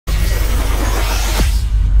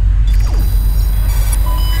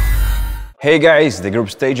Hey guys, the group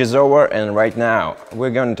stage is over and right now we're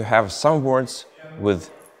going to have some words with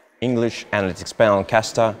English analytics panel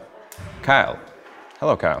caster Kyle.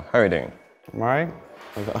 Hello Kyle, how are you doing? I'm alright.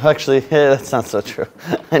 Actually, that's not so true.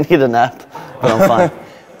 I need a nap, but I'm fine.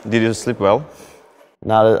 Did you sleep well?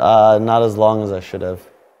 Not as long as I should have.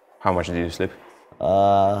 How much did you sleep?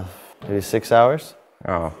 Maybe 6 hours.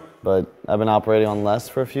 Oh. But I've been operating on less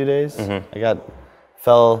for a few days. I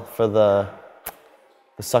fell for the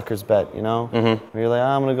sucker's bet, you know? Where you're like,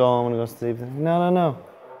 I'm gonna go sleep. No.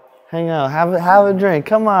 Hang out, have a drink,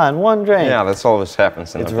 come on, one drink. Yeah, that's always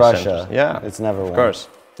happens in It's Russia. Yeah, it's never one. Of course,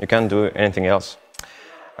 you can't do anything else.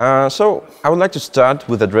 So I would like to start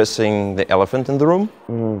with addressing the elephant in the room,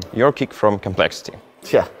 your kick from complexity.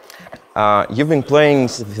 Yeah. You've been playing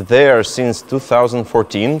there since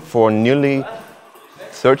 2014 for nearly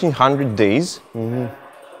 1,300 days,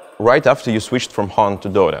 right after you switched from HON to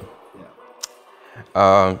Dota.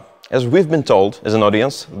 As we've been told as an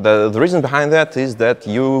audience, the reason behind that is that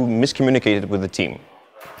you miscommunicated with the team.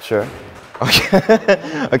 Sure.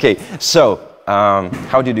 Okay, okay. So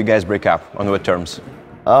how did you guys break up? On what terms?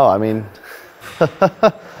 Oh, I mean,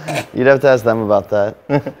 you'd have to ask them about that.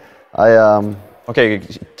 Okay,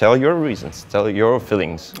 tell your reasons, tell your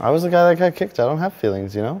feelings. I was the guy that got kicked. I don't have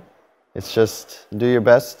feelings, you know? It's just do your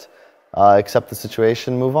best, accept the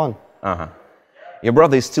situation, move on. Your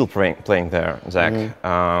brother is still playing there, Zach.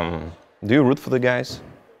 Do you root for the guys?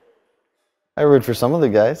 I root for some of the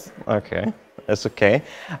guys. Okay, that's okay.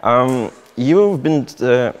 You've been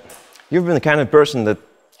the kind of person that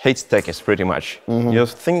hates techies pretty much. You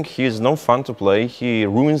think he's no fun to play, he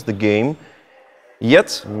ruins the game.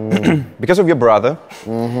 Yet, because of your brother,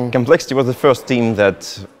 Complexity was the first team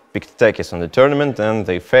that picked techies on the tournament and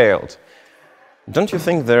they failed. Don't you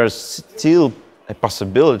think there's still a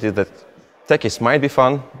possibility that techies might be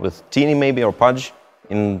fun with Teeny maybe or Pudge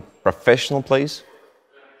in professional plays?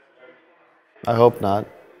 I hope not.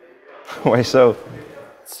 Why so?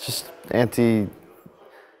 It's just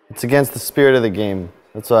it's against the spirit of the game.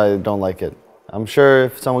 That's why I don't like it. I'm sure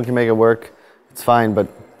if someone can make it work, it's fine, but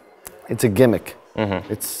it's a gimmick.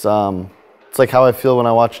 It's like how I feel when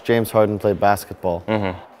I watch James Harden play basketball.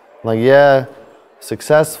 Like, yeah,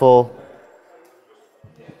 successful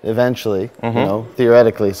eventually, you know,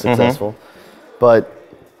 theoretically successful, but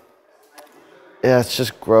yeah, it's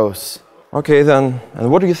just gross. Okay, then,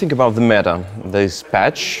 and what do you think about the meta, this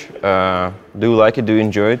patch? Do you like it? Do you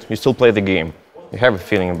enjoy it? You still play the game. You have a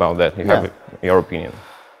feeling about that. You have your opinion.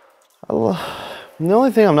 The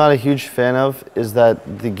only thing I'm not a huge fan of is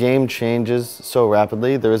that the game changes so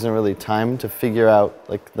rapidly. There isn't really time to figure out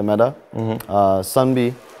like the meta.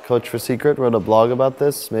 Sunby, coach for Secret, wrote a blog about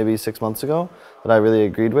this maybe 6 months ago that I really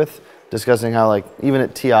agreed with, discussing how like even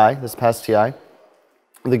at TI, this past TI,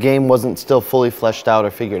 the game wasn't still fully fleshed out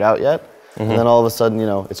or figured out yet. And then all of a sudden, you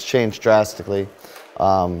know, it's changed drastically.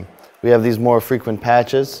 We have these more frequent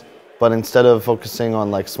patches, but instead of focusing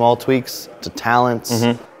on like small tweaks to talents,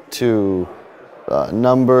 to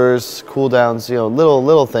numbers, cooldowns, you know,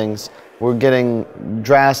 little things, we're getting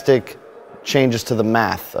drastic changes to the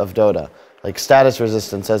math of Dota. Like status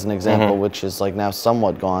resistance as an example, which is like now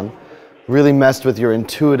somewhat gone, really messed with your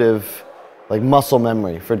intuitive like muscle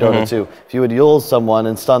memory for Dota 2. If you would Yule someone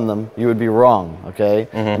and stun them, you would be wrong, okay?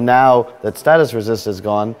 And now that status resist is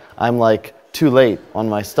gone, I'm like too late on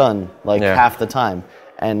my stun, like half the time.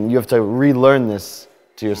 And you have to relearn this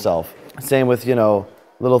to yourself. Same with, you know,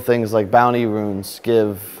 little things like bounty runes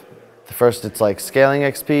give, first it's like scaling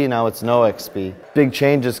XP, now it's no XP. Big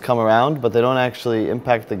changes come around, but they don't actually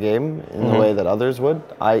impact the game in the way that others would,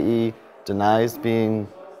 i.e. denies being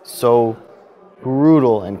so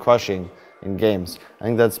brutal and crushing in games. I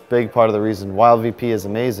think that's a big part of the reason Wild VP is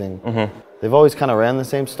amazing. They've always kind of ran the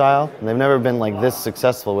same style, and they've never been like this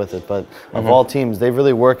successful with it, but of all teams, they've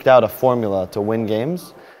really worked out a formula to win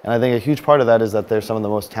games. And I think a huge part of that is that they're some of the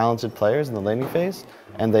most talented players in the laning phase,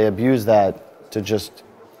 and they abuse that to just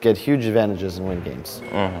get huge advantages and win games.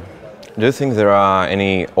 Do you think there are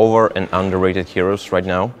any over and underrated heroes right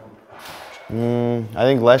now? I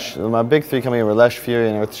think my big three coming in were Lesh, Fury,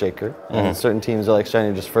 and Earthshaker. And certain teams are like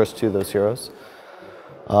starting to just first two those heroes.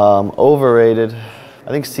 Overrated, I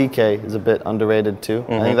think CK is a bit underrated too.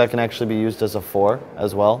 I think that can actually be used as a 4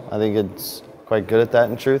 as well. I think it's quite good at that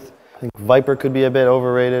in truth. I think Viper could be a bit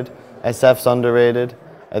overrated. SF's underrated.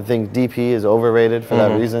 I think DP is overrated for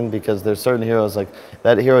that reason, because there's certain heroes like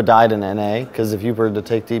that hero died in NA, because if you were to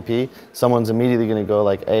take DP, someone's immediately going to go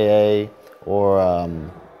like AA or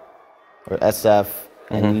SF,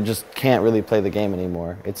 and you just can't really play the game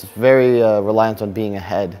anymore. It's very reliant on being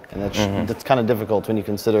ahead, and that's kind of difficult when you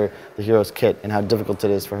consider the hero's kit and how difficult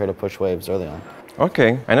it is for her to push waves early on.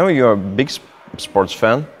 Okay, I know you're a big sports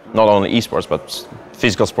fan, not only esports, but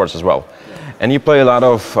physical sports as well. And you play a lot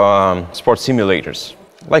of sports simulators.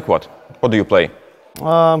 Like what? What do you play?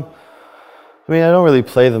 I mean, I don't really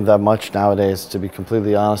play them that much nowadays, to be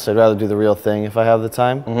completely honest. I'd rather do the real thing if I have the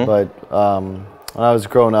time. But when I was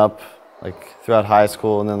growing up, like throughout high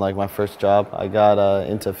school and then like my first job, I got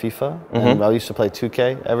into FIFA. And I used to play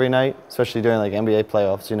 2K every night, especially during like NBA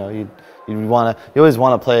playoffs. You know, you always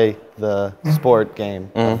want to play the sport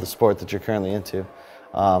game of the sport that you're currently into.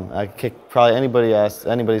 I kick probably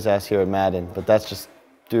anybody's ass here at Madden, but that's just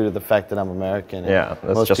due to the fact that I'm American. Yeah,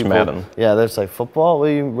 that's just Madden. Yeah, there's like football.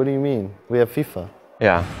 What do you mean? We have FIFA.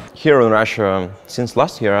 Yeah, here in Russia, since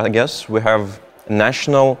last year, I guess we have a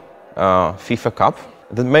national FIFA Cup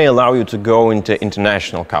that may allow you to go into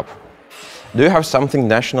international cup. Do you have something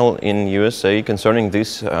national in USA concerning these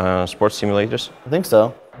sports simulators? I think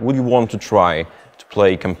so. Would you want to try to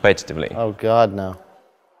play competitively? Oh God, no.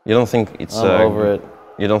 You don't think it's? I'm over it.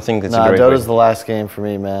 You don't think it's a great? Dota's the last game for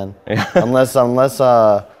me, man. Yeah. unless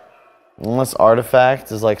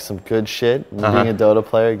Artifact is like some good shit, and being a Dota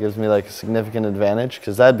player gives me like a significant advantage,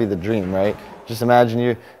 because that'd be the dream, right? Just imagine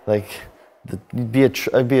you like, you'd be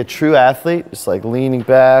a true athlete, just like leaning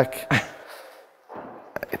back.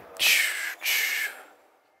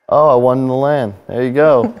 Oh, I won the LAN. There you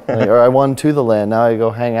go. Like, or I won to the LAN. Now I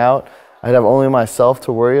go hang out. I'd have only myself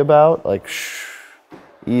to worry about. Like,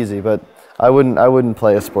 easy. But I wouldn't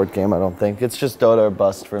play a sport game, I don't think. It's just Dota or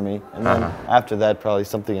bust for me. And then after that, probably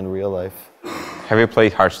something in real life. Have you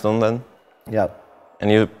played Hearthstone then? Yeah.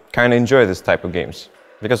 And you kind of enjoy this type of games?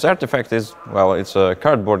 Because Artifact is, well, it's a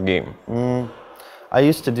cardboard game. I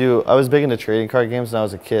was big into trading card games when I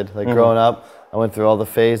was a kid. Like growing up, I went through all the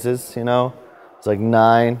phases, you know? It's like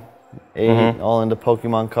 9, 8, all into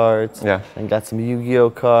Pokemon cards. Yeah. And got some Yu-Gi-Oh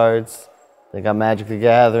cards. Then got Magic the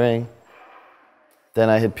Gathering. Then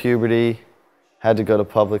I hit puberty, had to go to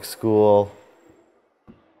public school.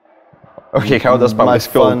 Okay, how does public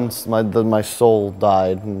school? My soul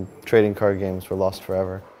died, and trading card games were lost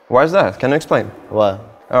forever. Why is that? Can you explain? What?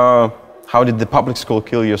 How did the public school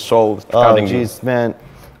kill your soul? Oh, jeez, man.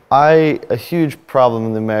 A huge problem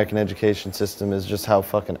in the American education system is just how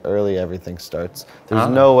fucking early everything starts. There's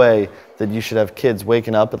no way that you should have kids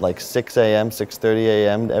waking up at like 6 a.m., 6:30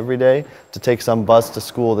 a.m. every day to take some bus to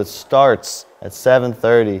school that starts at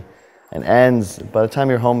 7:30 and ends, by the time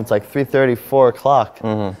you're home, it's like 3:30, 4 o'clock.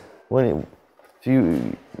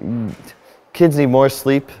 Kids need more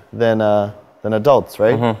sleep than adults,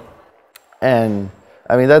 right? And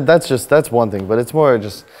I mean, that's one thing, but it's more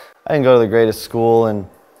just, I didn't go to the greatest school, and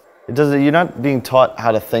you're not being taught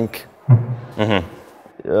how to think,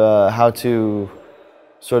 how to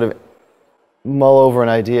sort of mull over an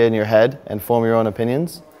idea in your head and form your own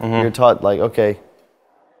opinions. You're taught like, okay,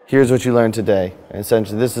 here's what you learned today. And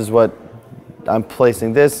essentially, this is what I'm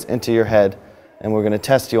placing this into your head, and we're going to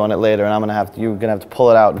test you on it later, and you're going to have to pull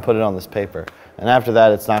it out and put it on this paper. And after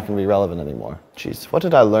that, it's not going to be relevant anymore. Jeez, what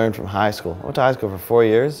did I learn from high school? I went to high school for 4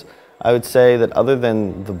 years. I would say that other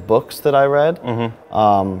than the books that I read,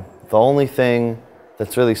 the only thing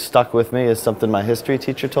that's really stuck with me is something my history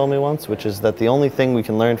teacher told me once, which is that the only thing we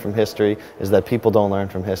can learn from history is that people don't learn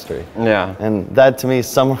from history. Yeah. And that to me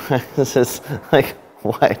summarizes like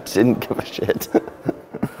why I didn't give a shit.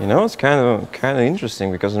 You know, it's kind of interesting,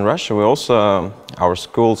 because in Russia we also our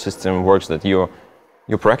school system works that you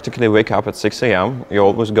practically wake up at 6 a.m. You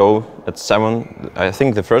always go at 7. I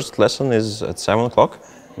think the first lesson is at 7 o'clock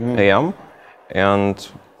a.m. And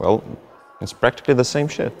well, it's practically the same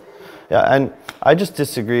shit. Yeah, and I just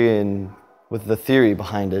disagree with the theory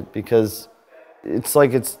behind it, because it's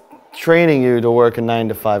like it's training you to work a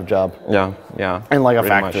 9-to-5 job. Yeah, yeah. In like a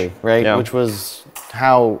factory, much. Right? Yeah. Which was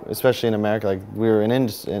how, especially in America, like we were an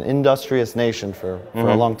industrious nation for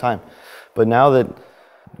a long time. But now that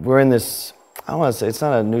we're in this, I don't want to say, it's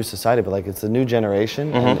not a new society, but like it's a new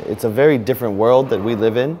generation, and it's a very different world that we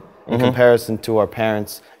live in comparison to our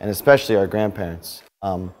parents, and especially our grandparents.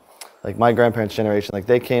 Like my grandparents' generation, like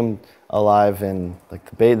they came alive in like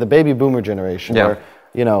the baby boomer generation, where,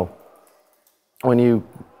 you know, when you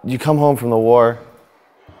come home from the war,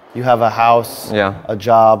 you have a house, a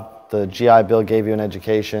job, the GI Bill gave you an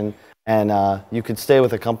education, and you could stay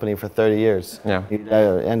with a company for 30 years. Yeah. You'd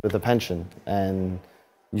end with a pension, and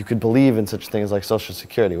you could believe in such things like Social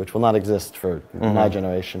Security, which will not exist for my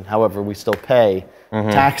generation. However, we still pay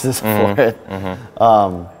taxes for it.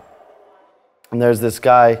 And there's this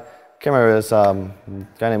guy, I can't remember, this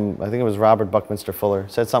guy named, I think it was Robert Buckminster Fuller,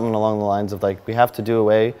 said something along the lines of like, we have to do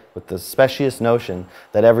away with the specious notion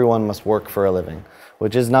that everyone must work for a living,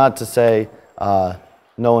 which is not to say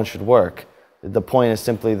no one should work. The point is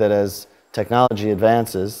simply that as technology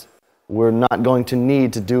advances, we're not going to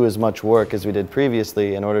need to do as much work as we did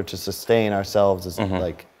previously in order to sustain ourselves as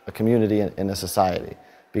like a community in a society.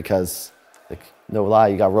 Because, like, no lie,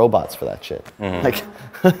 you got robots for that shit. Like,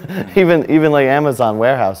 even like Amazon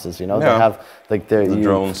warehouses, you know, they have like the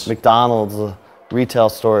drones. McDonald's, retail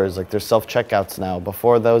stores, like there's self-checkouts now.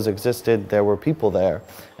 Before those existed, there were people there,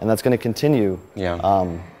 and that's going to continue.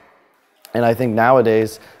 And I think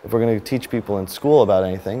nowadays, if we're going to teach people in school about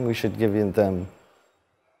anything, we should give them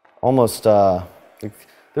almost, like,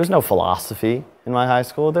 there's no philosophy in my high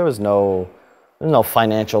school. There's no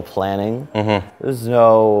financial planning. There's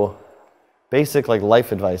no basic like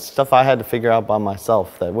life advice, stuff I had to figure out by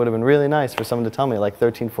myself that would have been really nice for someone to tell me, like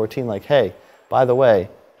 13, 14, like, hey, by the way,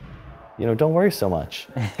 you know, don't worry so much,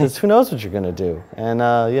 because who knows what you're going to do. And,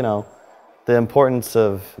 you know, the importance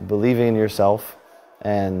of believing in yourself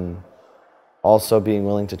and also being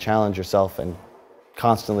willing to challenge yourself and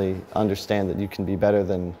constantly understand that you can be better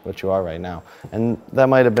than what you are right now. And that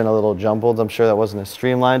might have been a little jumbled. I'm sure that wasn't as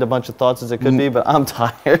streamlined a bunch of thoughts as it could be, but I'm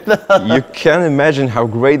tired. You can imagine how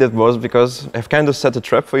great it was, because I've kind of set a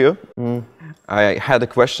trap for you. I had a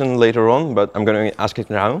question later on, but I'm going to ask it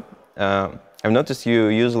now. I've noticed you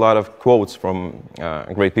use a lot of quotes from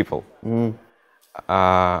great people.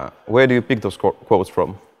 Where do you pick those quotes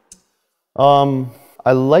from?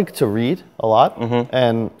 I like to read a lot,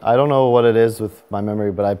 and I don't know what it is with my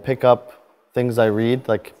memory, but I pick up things I read.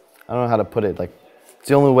 Like, I don't know how to put it. Like, it's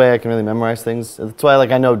the only way I can really memorize things. That's why, like,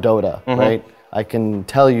 I know Dota, right? I can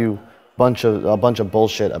tell you a bunch of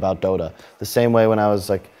bullshit about Dota. The same way when I was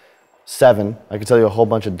like 7, I could tell you a whole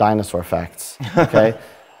bunch of dinosaur facts. Okay,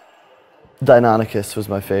 Deinonychus was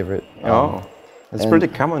my favorite. It's pretty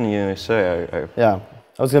common, you say. Yeah,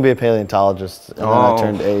 I was gonna be a paleontologist, and then I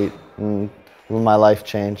turned 8. And my life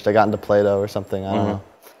changed. I got into Plato or something. I don't know.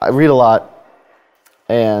 I read a lot,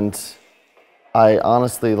 and I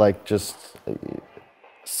honestly like just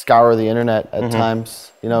scour the internet at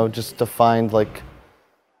times, you know, just to find like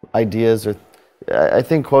ideas. Or I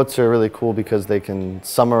think quotes are really cool because they can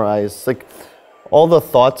summarize like all the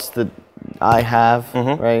thoughts that I have,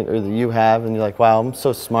 right, or that you have, and you're like, wow, I'm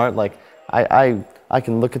so smart. Like I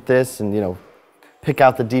can look at this and, you know, pick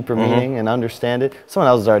out the deeper meaning and understand it. Someone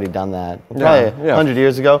else has already done that. Probably 100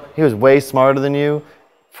 years ago, he was way smarter than you,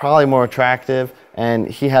 probably more attractive, and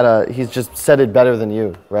he's just said it better than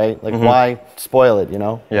you, right? Like, why spoil it, you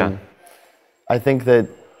know? And I think that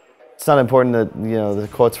it's not important that, you know, the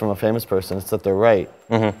quotes from a famous person, it's that they're right,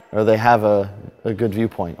 or they have a good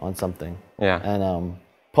viewpoint on something. And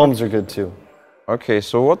poems are good too. Okay,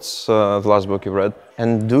 so what's the last book you read?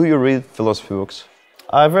 And do you read philosophy books?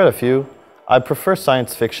 I've read a few. I prefer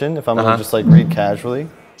science fiction if I'm going to just like read casually.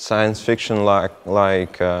 Science fiction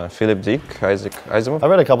like Philip Dick, Isaac Asimov? I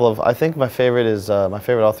read a couple of, I think my favorite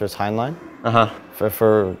author is Heinlein.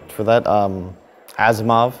 For that,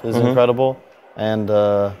 Asimov is incredible. And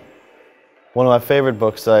one of my favorite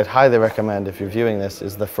books that I'd highly recommend if you're viewing this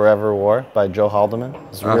is The Forever War by Joe Haldeman.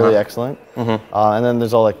 It's really excellent. And then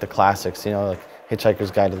there's all like the classics, you know, like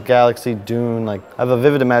Hitchhiker's Guide to the Galaxy, Dune. Like, I have a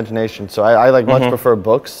vivid imagination, so I like much prefer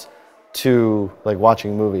books to like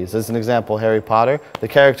watching movies. As an example, Harry Potter, the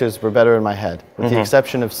characters were better in my head, with the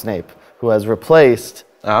exception of Snape, who has replaced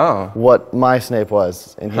what my Snape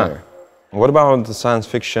was in here. What about the science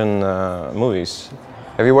fiction movies?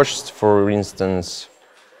 Have you watched, for instance,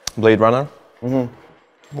 Blade Runner?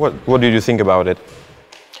 What did you think about it?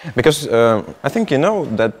 Because I think you know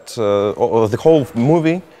that the whole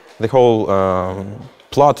movie, the whole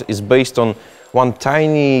plot is based on one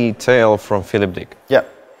tiny tale from Philip Dick. Yeah.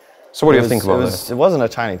 So what do you think about it? It wasn't a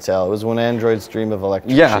tiny tale. It was When Androids Dream of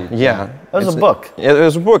Electric Sheep. Yeah. It was a book. Yeah, it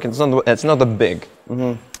was a book. It's not that big.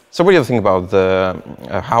 So what do you think about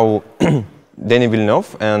how Denis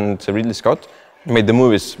Villeneuve and Ridley Scott made the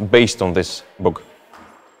movies based on this book?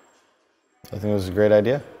 I think it was a great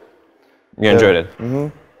idea. You enjoyed it?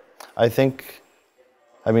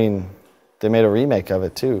 I mean, they made a remake of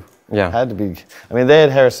it too. Yeah. It had to be. I mean, they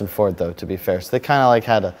had Harrison Ford though, to be fair. So they kind of like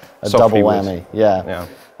had a double whammy. Yeah.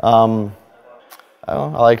 I don't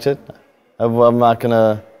know, I liked it. I'm not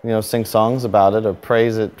gonna, you know, sing songs about it or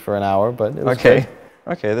praise it for an hour, but it was good.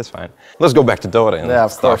 Okay, that's fine. Let's go back to Dota and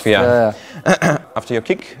of stuff. Course. Yeah. After your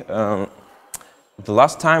kick, the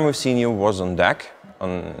last time we've seen you was on deck,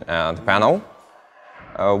 on the panel.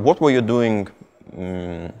 What were you doing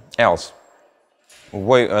else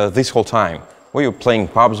this whole time? Were you playing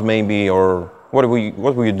pubs maybe, or what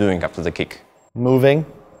were you doing after the kick? Moving.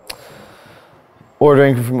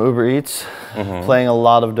 Ordering from Uber Eats, playing a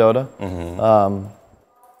lot of Dota.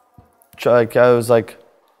 I was like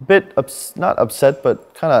a bit, not upset,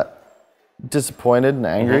 but kind of disappointed and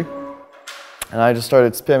angry And I just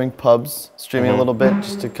started spamming pubs, streaming a little bit,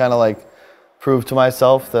 just to kind of like prove to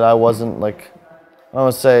myself that I wasn't like, I don't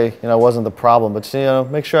want to say, you know, I wasn't the problem, but, you know,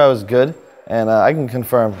 make sure I was good. And I can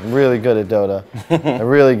confirm, really good at Dota,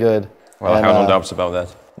 really good. Well, and, I have no doubts about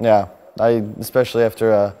that. Yeah, especially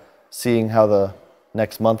after seeing how the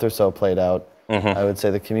next month or so played out, I would say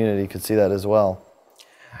the community could see that as well.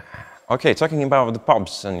 Okay, talking about the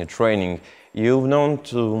pubs and your training, you've known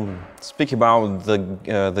to speak about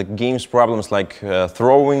the game's problems like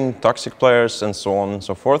throwing, toxic players, and so on and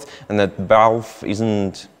so forth, and that Valve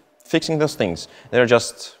isn't fixing those things. They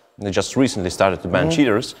just recently started to ban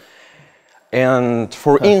cheaters. And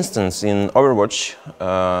for instance, in Overwatch,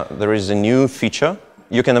 there is a new feature.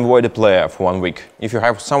 You can avoid a player for 1 week. If you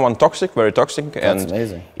have someone toxic, very toxic, and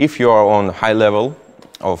amazing. If you are on high level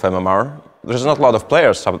of MMR, there's not a lot of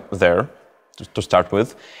players up there to start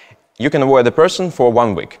with. You can avoid a person for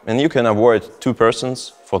 1 week, and you can avoid 2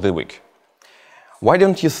 persons for the week. Why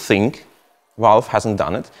don't you think Valve hasn't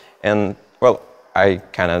done it? And well, I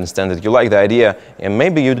kind of understand that you like the idea, and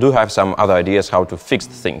maybe you do have some other ideas how to fix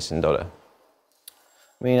the things in Dota.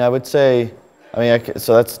 I mean, I would say,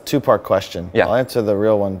 so that's a two-part question. Yeah. I'll answer the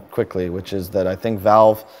real one quickly, which is that I think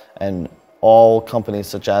Valve and all companies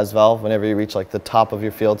such as Valve, whenever you reach like the top of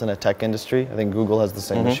your field in a tech industry, I think Google has the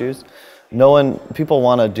same issues. People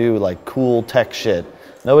want to do like cool tech shit.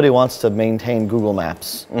 Nobody wants to maintain Google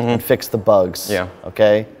Maps and fix the bugs. Yeah.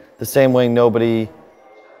 Okay? The same way nobody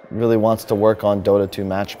really wants to work on Dota 2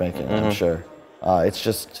 matchmaking, I'm sure. It's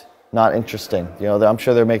just not interesting. You know, I'm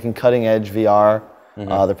sure they're making cutting edge VR.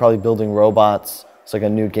 They're probably building robots. It's like a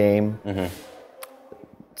new game.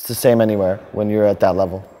 It's the same anywhere when you're at that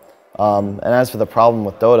level. And as for the problem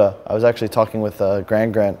with Dota, I was actually talking with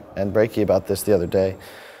Grant and Breaky about this the other day.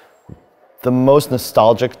 The most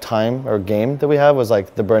nostalgic time or game that we have was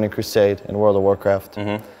like the Burning Crusade in World of Warcraft.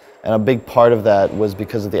 And a big part of that was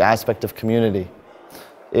because of the aspect of community.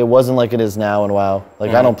 It wasn't like it is now in WoW.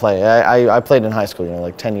 Like I don't play. I played in high school, you know,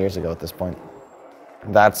 like 10 years ago at this point.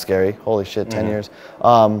 That's scary. Holy shit, 10 years.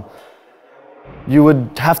 You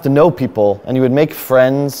would have to know people, and you would make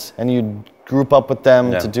friends, and you'd group up with them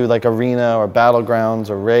to do like arena or battlegrounds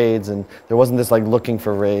or raids, and there wasn't this like looking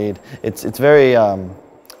for raid. It's very,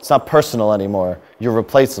 it's not personal anymore. You're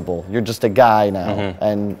replaceable. You're just a guy now,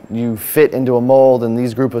 and you fit into a mold, and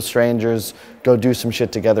these group of strangers go do some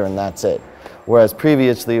shit together, and that's it. Whereas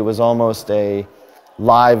previously, it was almost a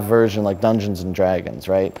live version like Dungeons and Dragons,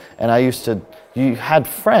 right? And you had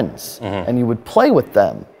friends and you would play with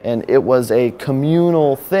them, and it was a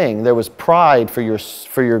communal thing. There was pride for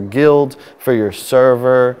your guild, for your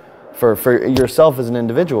server, for yourself as an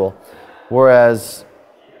individual, whereas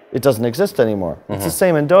it doesn't exist anymore. It's the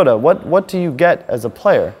same in Dota. What do you get as a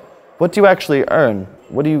player? What do you actually earn?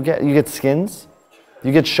 What do you get? You get skins?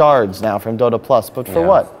 You get shards now from Dota Plus, but for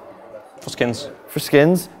what? For skins. For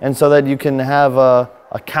skins, and so that you can have a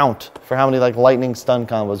count for how many like lightning stun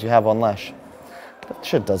combos you have on Lesh. That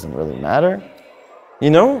shit doesn't really matter. You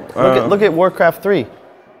know, look at Warcraft 3.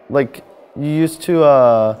 Like you used to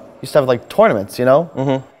have like tournaments, you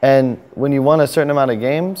know, and when you won a certain amount of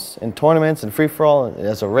games in tournaments and free for all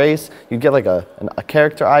as a race, you'd get like a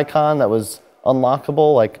character icon that was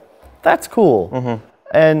unlockable. Like that's cool,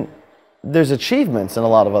 and there's achievements in a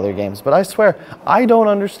lot of other games, but I swear, I don't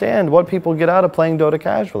understand what people get out of playing Dota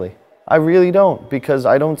casually. I really don't, because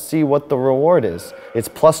I don't see what the reward is. It's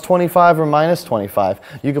plus 25 or minus 25.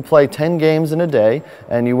 You could play 10 games in a day,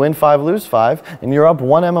 and you win 5, lose 5, and you're up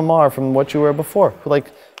 1 MMR from what you were before.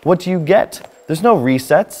 Like, what do you get? There's no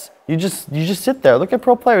resets. You just sit there. Look at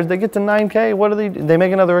pro players. They get to 9K. What do they do? They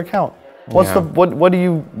make another account. What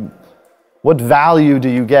value do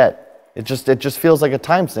you get? It just feels like a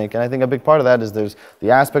time sink, and I think a big part of that is there's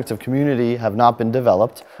the aspects of community have not been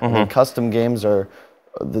developed. And custom games are,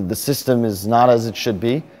 the system is not as it should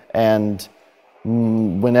be, and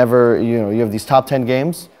whenever you have these top 10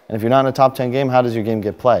 games, and if you're not in a top 10 game, how does your game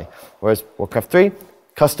get play? Whereas Warcraft 3,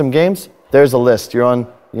 custom games, there's a list. You're on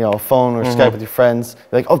a phone or Skype with your friends.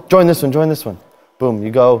 You're like, oh, join this one. Boom,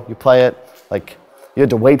 you go, you play it. Like, you had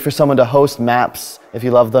to wait for someone to host maps if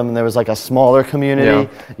you loved them, and there was like a smaller community.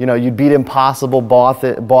 You know, you'd beat impossible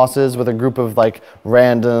bosses with a group of like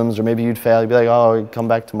randoms, or maybe you'd fail. You'd be like, oh, come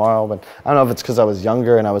back tomorrow. But I don't know if it's because I was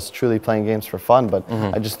younger and I was truly playing games for fun, but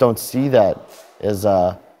I just don't see that as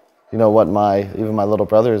what even my little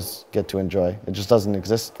brothers get to enjoy. It just doesn't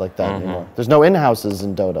exist like that anymore. There's no in-houses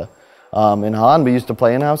in Dota. In Han, we used to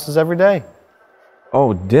play in-houses every day.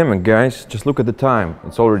 Oh, damn it, guys. Just look at the time.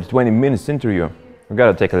 It's already 20 minutes interview. We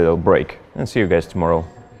gotta take a little break, and see you guys tomorrow.